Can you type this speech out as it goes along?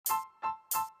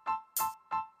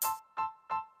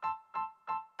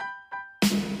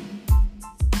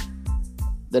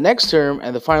The next term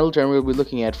and the final term we'll be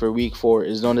looking at for week 4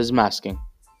 is known as masking.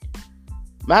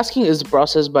 Masking is the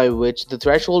process by which the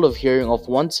threshold of hearing of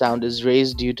one sound is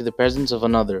raised due to the presence of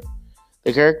another.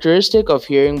 The characteristic of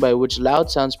hearing by which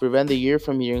loud sounds prevent the ear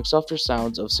from hearing softer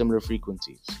sounds of similar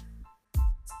frequencies.